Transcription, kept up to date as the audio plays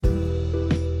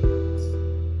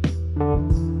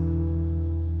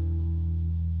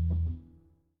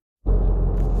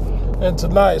In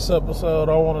tonight's episode,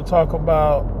 I want to talk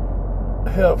about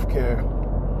healthcare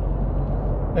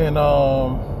and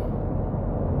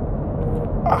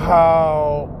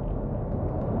how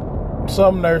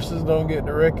some nurses don't get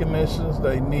the recognitions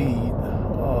they need.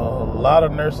 A lot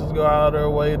of nurses go out of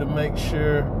their way to make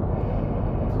sure,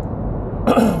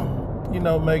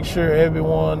 make sure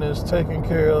everyone is taken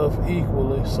care of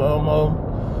equally. Some of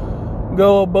them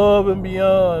go above and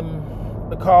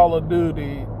beyond the call of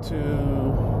duty to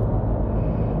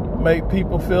make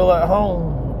people feel at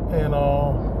home, and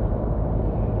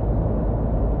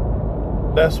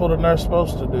that's what a nurse is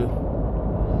supposed to do.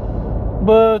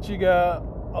 But you got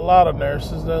a lot of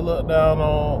nurses that look down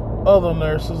on other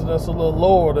nurses that's a little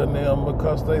lower than them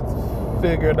because they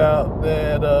figured out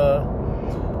that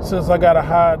since I got a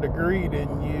higher degree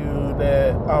than you,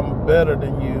 that I'm better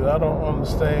than you. I don't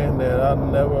understand that. I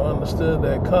never understood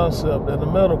that concept in the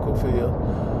medical field.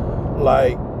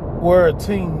 Like, we're a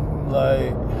team.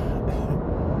 Like,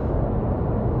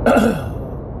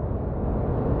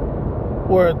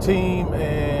 we're a team,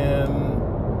 and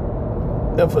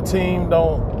if a team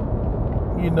don't,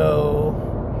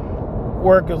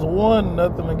 work as one,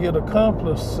 nothing will get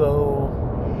accomplished. So,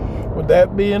 with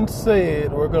that being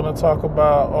said, we're going to talk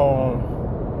about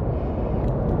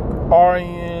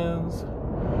RNs,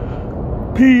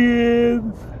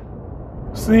 PNs,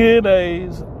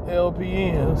 CNAs,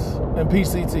 LPNs, and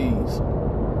PCTs.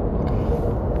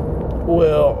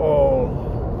 Well,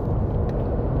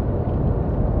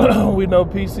 we know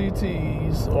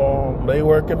PCTs, they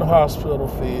work in the hospital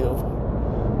field,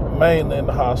 mainly in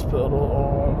the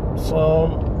hospital.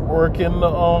 Some work in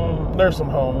the nursing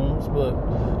homes, but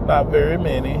not very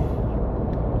many.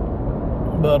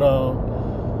 But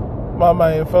my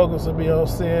main focus will be on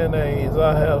CNAs.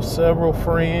 I have several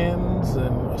friends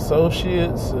and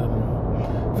associates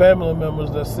and family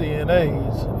members that's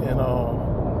CNAs, and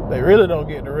they really don't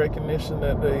get the recognition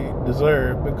that they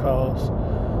deserve because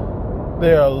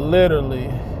they are literally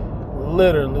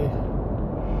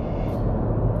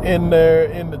in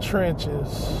the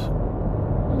trenches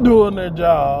doing their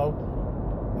job,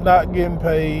 not getting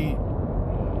paid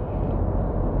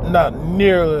not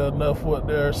nearly enough what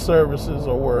their services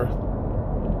are worth.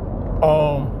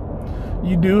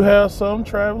 You do have some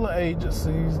traveling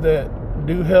agencies that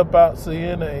do help out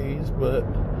CNAs, but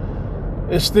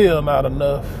it's still not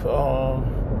enough.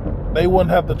 They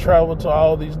wouldn't have to travel to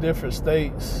all these different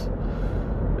states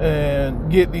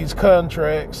and get these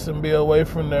contracts and be away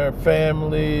from their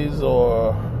families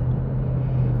or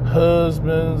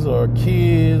husbands or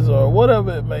kids or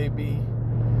whatever it may be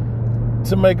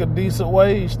to make a decent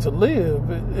wage to live.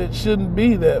 It shouldn't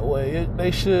be that way.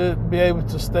 They should be able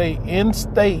to stay in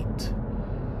state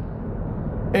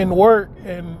and work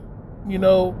and,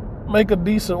 make a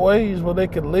decent wage where they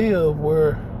could live,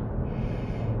 where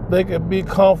they could be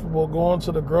comfortable going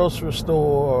to the grocery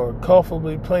store or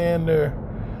comfortably paying their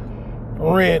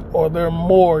rent or their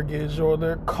mortgage or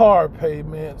their car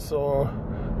payments or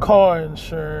car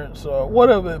insurance or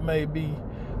whatever it may be.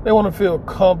 They want to feel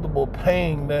comfortable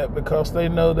paying that because they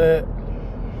know that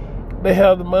they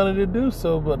have the money to do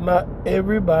so, but not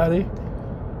everybody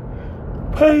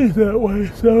pays that way.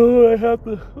 So they have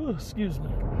to,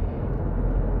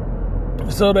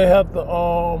 So they have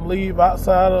to leave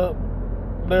outside of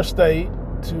their state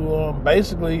to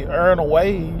basically earn a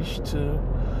wage to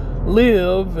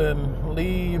live and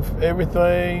leave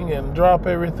everything and drop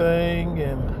everything.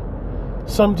 And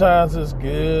sometimes it's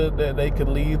good that they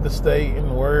can leave the state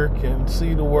and work and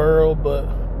see the world, but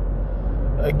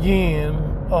again,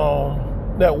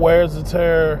 that wears a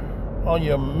tear on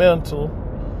your mental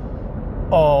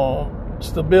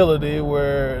stability,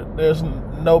 where there's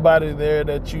nobody there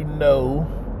that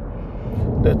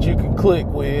that you can click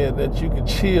with, that you can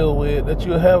chill with, that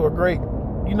you have a great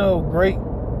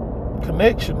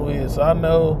connection with. So I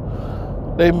know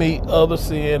they meet other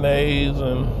CNAs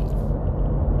and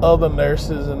other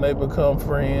nurses and they become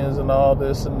friends and all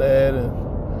this and that,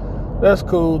 and that's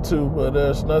cool too, but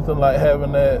there's nothing like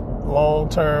having that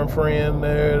long-term friend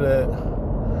there that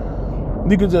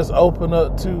you can just open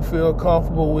up to, feel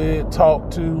comfortable with, talk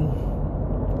to,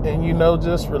 and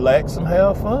just relax and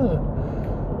have fun.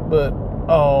 But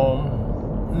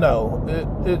no,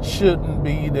 it shouldn't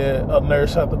be that a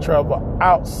nurse have to travel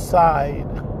outside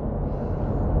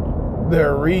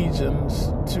their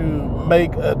regions to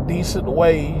make a decent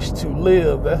wage to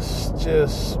live. That's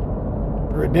just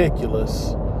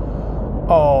ridiculous.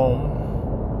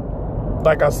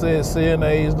 Like I said,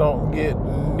 CNAs don't get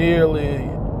nearly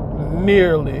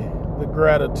the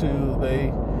gratitude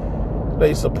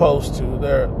they supposed to.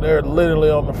 They're literally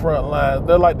on the front line.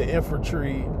 They're like the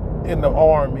infantry in the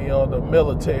army or the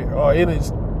military or any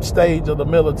stage of the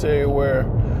military where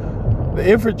the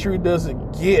infantry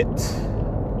doesn't get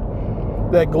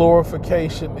that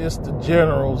glorification. It's the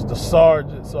generals, the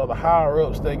sergeants, or the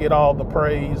higher-ups that get all the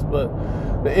praise, but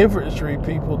the infantry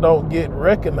people don't get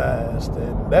recognized,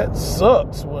 and that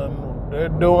sucks when they're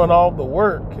doing all the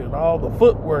work and all the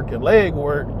footwork and leg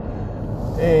work,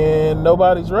 and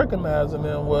nobody's recognizing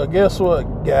them. Well, guess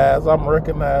what, guys? I'm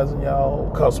recognizing y'all,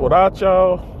 because without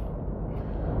y'all,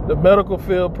 the medical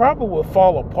field probably will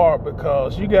fall apart,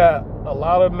 because you got a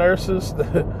lot of nurses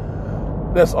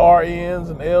that's RNs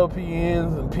and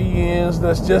LPNs and PNs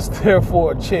that's just there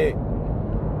for a check.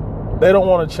 They don't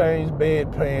want to change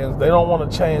bedpans. They don't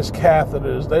want to change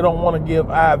catheters. They don't want to give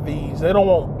IVs. They don't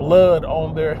want blood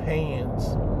on their hands.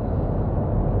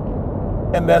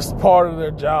 And that's part of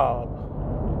their job,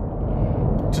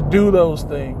 to do those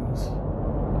things.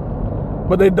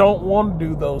 But they don't want to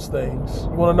do those things.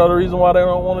 You want to know the reason why they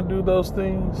don't want to do those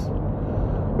things?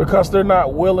 Because they're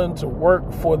not willing to work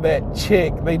for that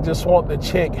check. They just want the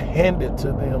check handed to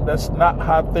them. That's not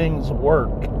how things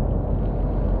work.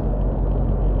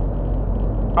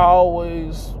 I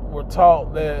always were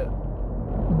taught that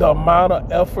the amount of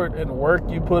effort and work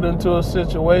you put into a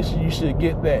situation, you should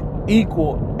get that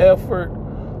equal effort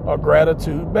or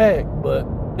gratitude back. But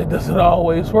it doesn't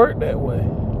always work that way.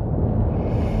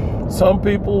 Some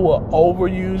people will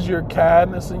overuse your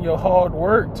kindness and your hard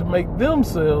work to make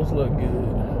themselves look good.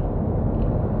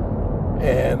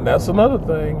 And that's another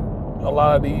thing a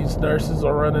lot of these nurses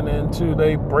are running into.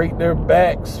 They break their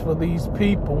backs for these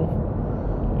people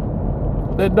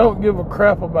that don't give a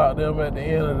crap about them at the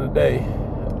end of the day.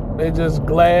 They're just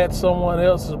glad someone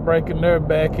else is breaking their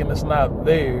back and it's not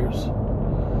theirs.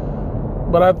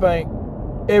 But I think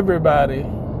everybody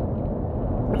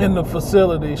in the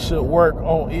facility should work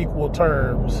on equal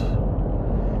terms.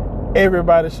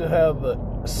 Everybody should have the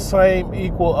same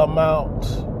equal amount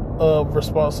of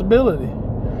responsibility.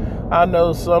 I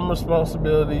know some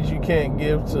responsibilities you can't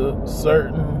give to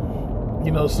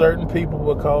certain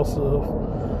people because of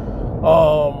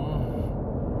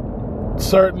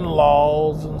certain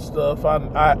laws and stuff.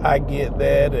 I get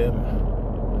that, and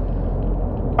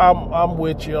I'm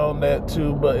with you on that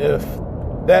too. But if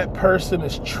that person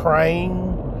is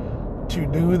trained to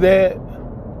do that,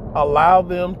 allow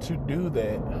them to do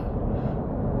that.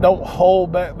 Don't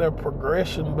hold back their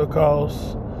progression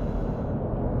because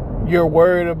you're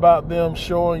worried about them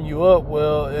showing you up.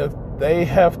 Well, if they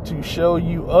have to show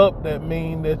you up, that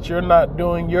means that you're not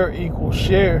doing your equal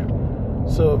share.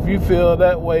 So if you feel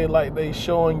that way, like they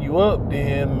showing you up,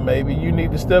 then maybe you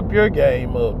need to step your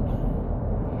game up.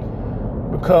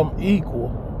 Become equal,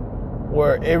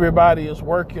 where everybody is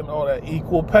working on an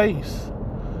equal pace.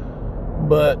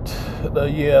 But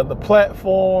the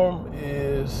platform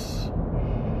is,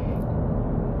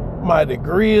 my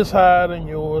degree is higher than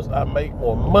yours. I make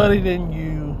more money than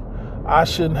you. I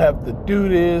shouldn't have to do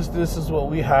this. This is what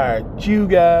we hired you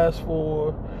guys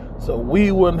for, so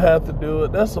we wouldn't have to do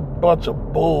it. That's a bunch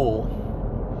of bull.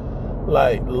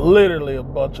 Like, literally a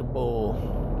bunch of bull.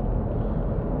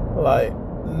 Like,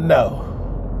 no.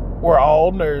 We're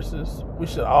all nurses. We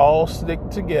should all stick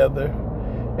together.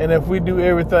 And if we do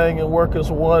everything and work as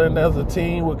one and as a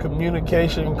team with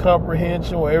communication and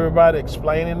comprehension, where everybody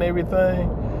explaining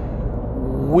everything,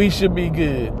 we should be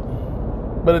good.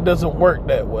 But it doesn't work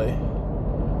that way.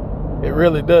 It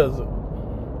really doesn't.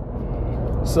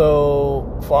 So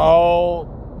for all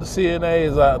the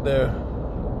CNAs out there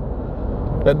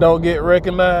that don't get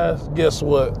recognized, guess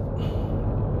what?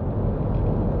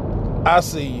 I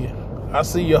see you. I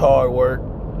see your hard work.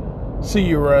 See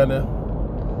you running.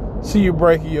 See you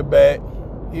breaking your back,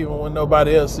 even when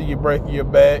nobody else see you breaking your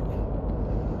back.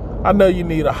 I know you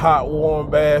need a hot, warm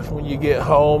bath when you get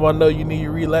home. I know you need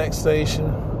relaxation.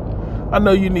 I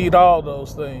know you need all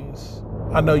those things.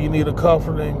 I know you need a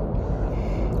comforting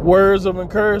words of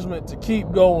encouragement to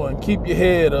keep going, keep your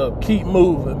head up, keep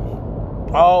moving.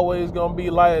 Always gonna be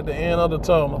light at the end of the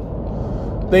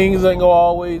tunnel. Things ain't gonna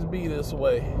always be this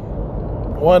way.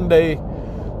 One day,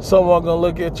 someone gonna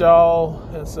look at y'all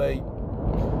and say,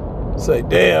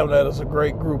 damn, that is a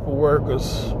great group of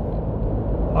workers.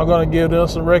 I'm gonna give them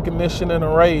some recognition and a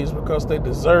raise because they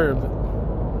deserve it.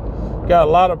 Got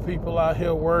a lot of people out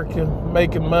here working,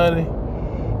 making money,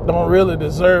 don't really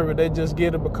deserve it. They just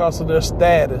get it because of their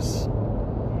status.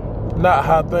 Not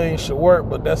how things should work,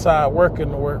 but that's how it works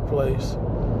in the workplace,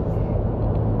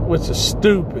 which is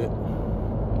stupid.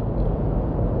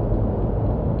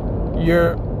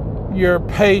 Your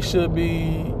pay should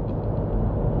be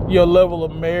your level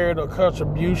of merit or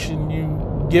contribution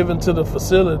you given to the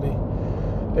facility.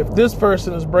 If this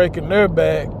person is breaking their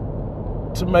back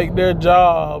to make their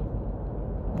job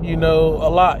a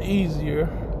lot easier.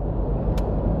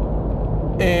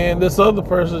 And this other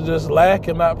person just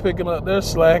lacking, not picking up their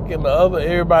slack, and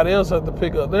everybody else has to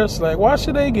pick up their slack. Why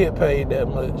should they get paid that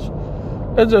much?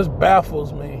 It just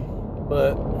baffles me.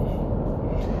 But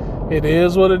it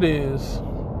is what it is.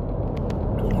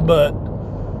 But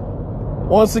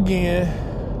once again,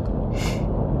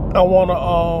 I want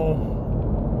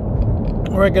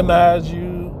to recognize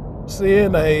you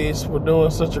CNAs for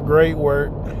doing such a great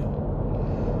work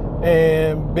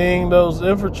and being those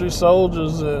infantry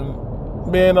soldiers and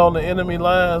being on the enemy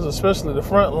lines, especially the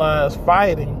front lines,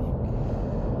 fighting,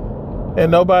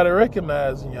 and nobody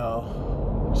recognizing y'all.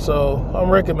 So I'm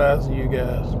recognizing you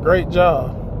guys. Great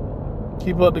job.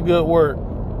 Keep up the good work.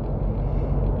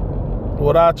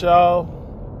 Without y'all,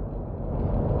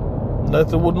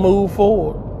 nothing would move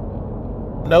forward.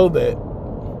 Know that.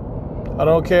 I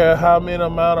don't care how many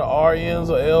amount of RNs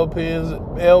or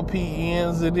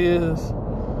LPNs it is.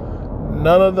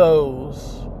 None of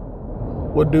those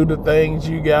would do the things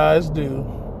you guys do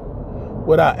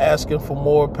without asking for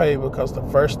more pay, because the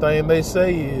first thing they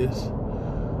say is,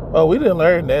 oh, we didn't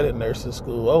learn that in nursing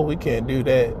school. Oh, we can't do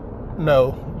that.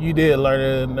 No, you did learn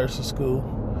it in nursing school.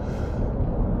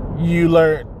 You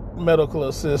learned medical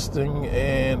assisting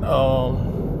and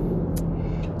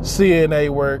CNA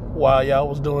work while y'all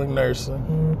was doing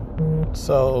nursing.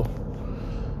 So,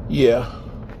 yeah,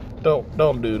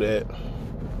 don't do that.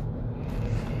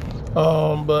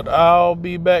 But I'll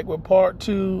be back with part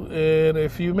 2 in a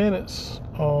few minutes.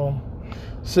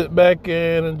 Sit back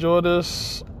and enjoy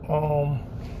this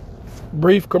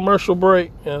brief commercial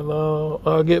break, and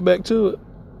I'll get back to it.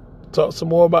 Talk some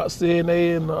more about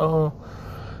CNA and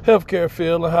healthcare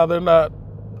field and how they're not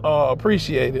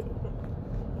appreciated.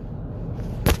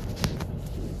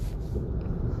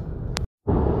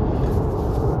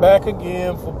 Back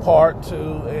again for part 2,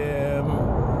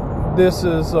 and this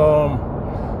is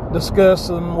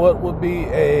discussing what would be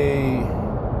a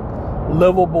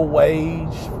livable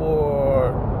wage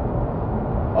for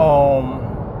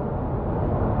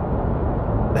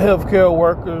healthcare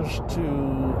workers to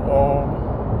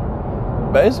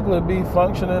basically be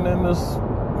functioning in this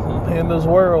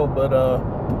world. But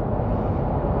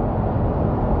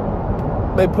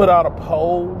they put out a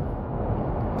poll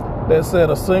that said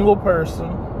a single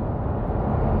person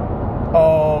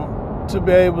to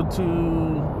be able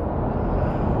to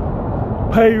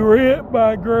pay rent,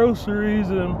 buy groceries,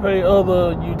 and pay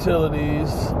other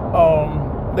utilities,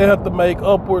 they have to make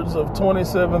upwards of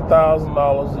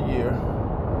 $27,000 a year.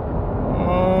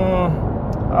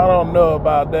 I don't know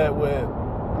about that, with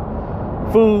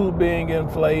food being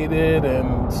inflated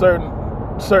and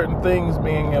certain things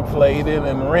being inflated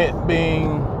and rent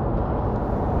being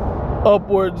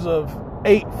upwards of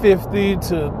 $850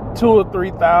 to $2,000 or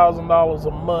 $3,000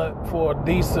 a month for a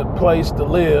decent place to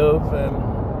live. And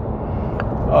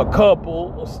a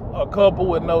couple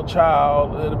with no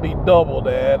child, it'll be double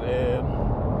that, and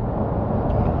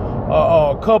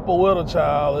a couple with a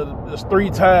child, it's 3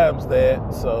 times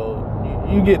that. So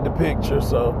you get the picture.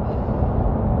 So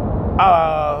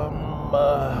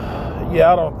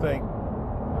yeah, I don't think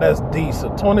that's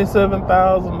decent.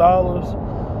 $27,000.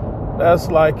 That's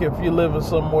like if you're living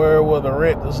somewhere where the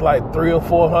rent is like $300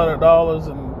 or $400,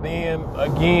 and then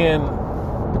again,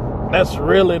 that's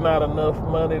really not enough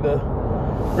money to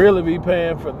really be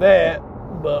paying for that.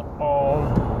 But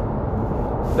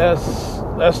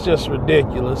that's just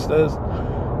ridiculous.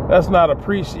 That's not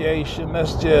appreciation.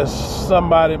 That's just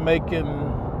somebody making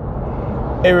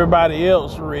everybody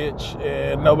else rich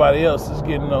and nobody else is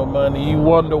getting no money. You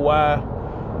wonder why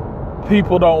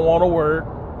people don't want to work.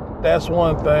 That's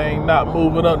one thing. Not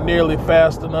moving up nearly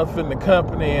fast enough in the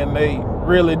company, and they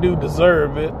really do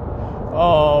deserve it.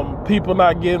 People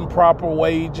not getting proper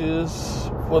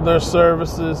wages for their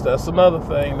services. That's another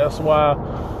thing. That's why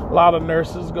a lot of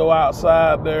nurses go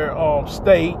outside their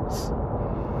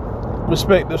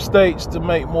respective states to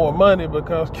make more money,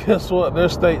 because guess what? Their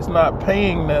state's not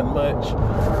paying that much.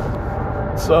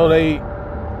 So they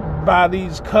buy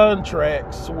these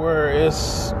contracts where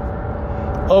it's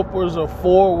upwards of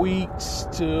 4 weeks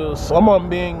to some of them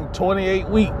being 28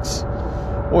 weeks,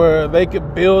 where they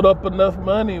could build up enough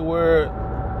money where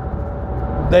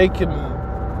they can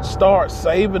start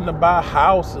saving to buy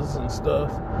houses and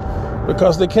stuff,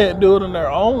 because they can't do it in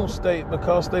their own state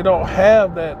because they don't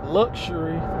have that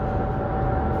luxury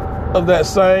of that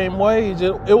same wage.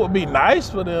 It would be nice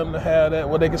for them to have that,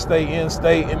 where they can stay in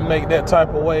state and make that type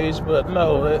of wage, but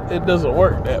no, it doesn't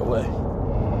work that way,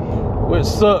 which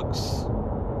sucks.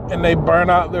 And they burn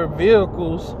out their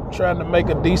vehicles trying to make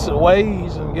a decent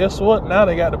wage, and guess what? Now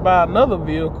they got to buy another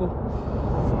vehicle.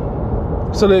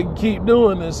 so they can keep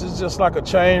doing this. It's just like a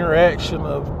chain reaction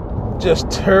of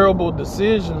just terrible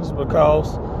decisions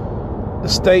because the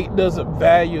state doesn't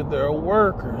value their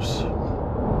workers.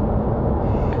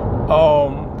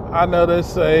 I know they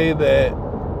say that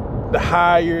the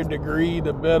higher your degree,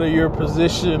 the better your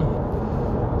position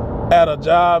at a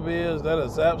job is. That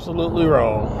is absolutely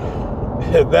wrong.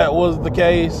 If that was the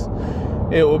case,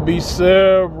 it would be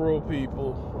several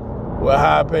people with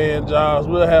high-paying jobs.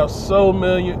 We'll have so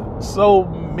many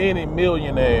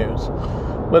millionaires,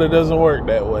 but it doesn't work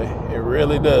that way. It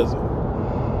really doesn't.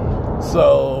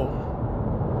 So,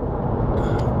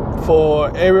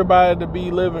 for everybody to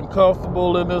be living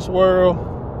comfortable in this world,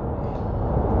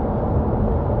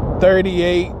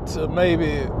 $38,000 to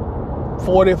maybe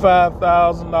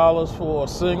 $45,000 for a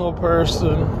single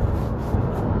person,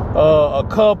 a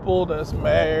couple that's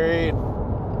married,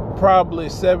 probably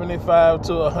 $75,000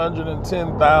 to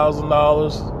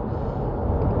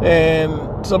 $110,000,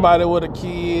 and somebody with a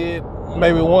kid,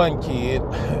 maybe one kid,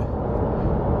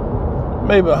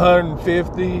 maybe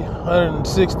 $150,000,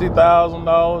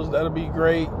 $160,000. That'll be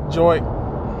great. Joint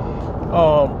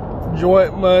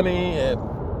money, and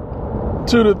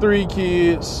 2 to 3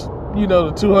 kids. The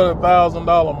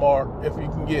 $200,000 mark if you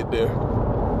can get there.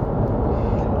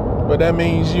 But that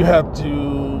means you have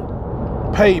to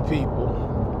pay people.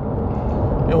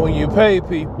 And when you pay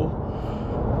people,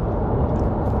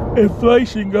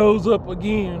 inflation goes up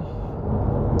again.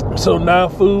 So now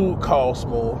food costs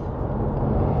more.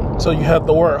 So you have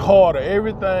to work harder.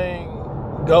 Everything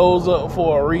goes up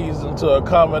for a reason, to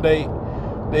accommodate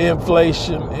the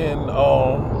inflation in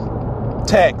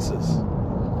taxes.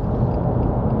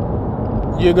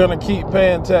 You're going to keep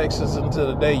paying taxes until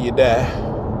the day you die.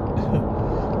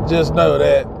 Just know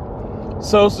that.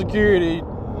 Social Security,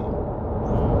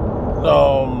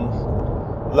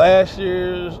 last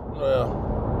year's,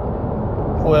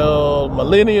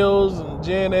 millennials and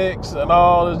Gen X and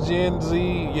all this Gen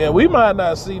Z, we might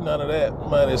not see none of that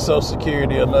money, Social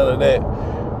Security or none of that.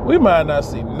 We might not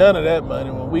see none of that money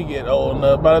when we get old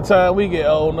enough. By the time we get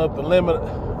old enough, the limit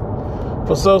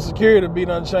for Social Security to be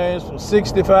done changed from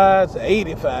 65 to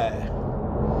 85.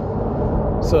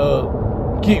 So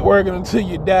keep working until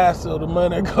you die, so the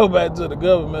money go back to the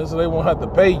government, so they won't have to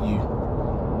pay you.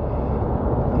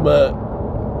 But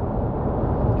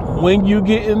when you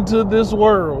get into this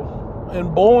world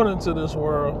and born into this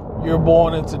world, you're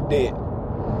born into debt.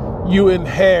 You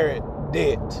inherit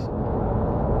debt.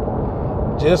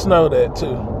 Just know that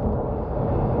too.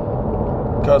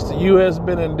 Because the U.S.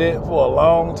 been in debt for a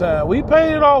long time. We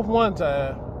paid it off one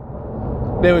time.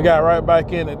 Then we got right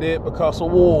back into debt because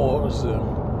of wars and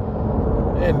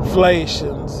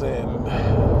inflations and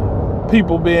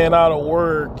people being out of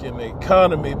work and the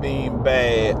economy being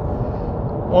bad.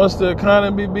 Once the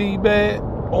economy be bad,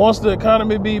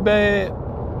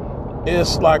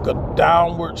 it's like a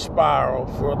downward spiral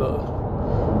for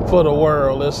the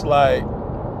world. It's like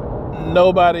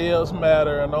nobody else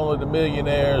matter and only the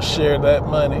millionaires share that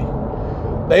money.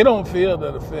 They don't feel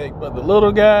that effect, but the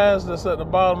little guys that's at the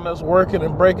bottom, that's working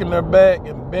and breaking their back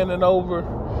and bending over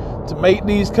to make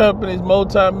these companies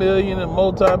multi-million and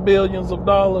multi-billions of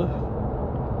dollars.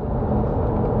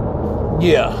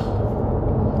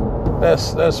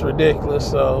 That's ridiculous.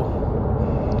 So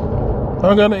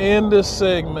I'm gonna end this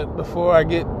segment before I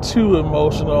get too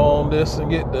emotional on this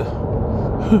and get to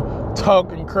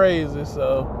talking crazy.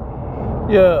 So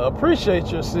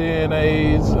appreciate your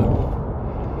CNAs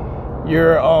and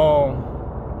your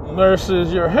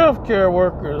nurses, your healthcare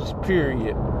workers,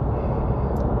 period.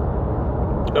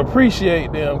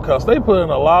 Appreciate them because they put in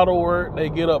a lot of work. They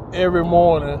get up every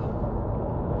morning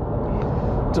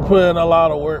to put in a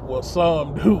lot of work. Well,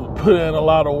 some do put in a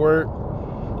lot of work,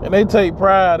 and they take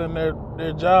pride in their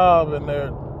job and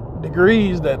their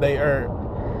degrees that they earn.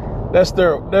 That's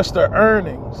their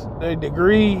earnings. Their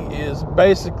degree is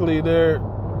basically their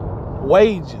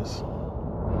wages.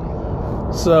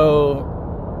 So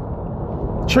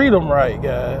treat them right,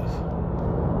 guys.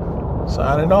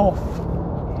 Signing off.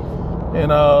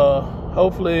 And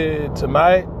hopefully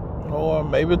tonight or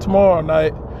maybe tomorrow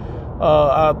night,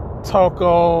 I'll talk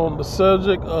on the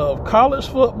subject of college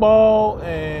football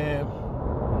and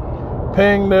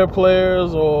paying their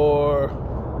players, or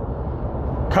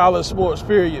college sports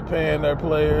period paying their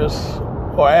players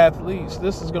or athletes.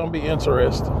 This is going to be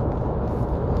interesting.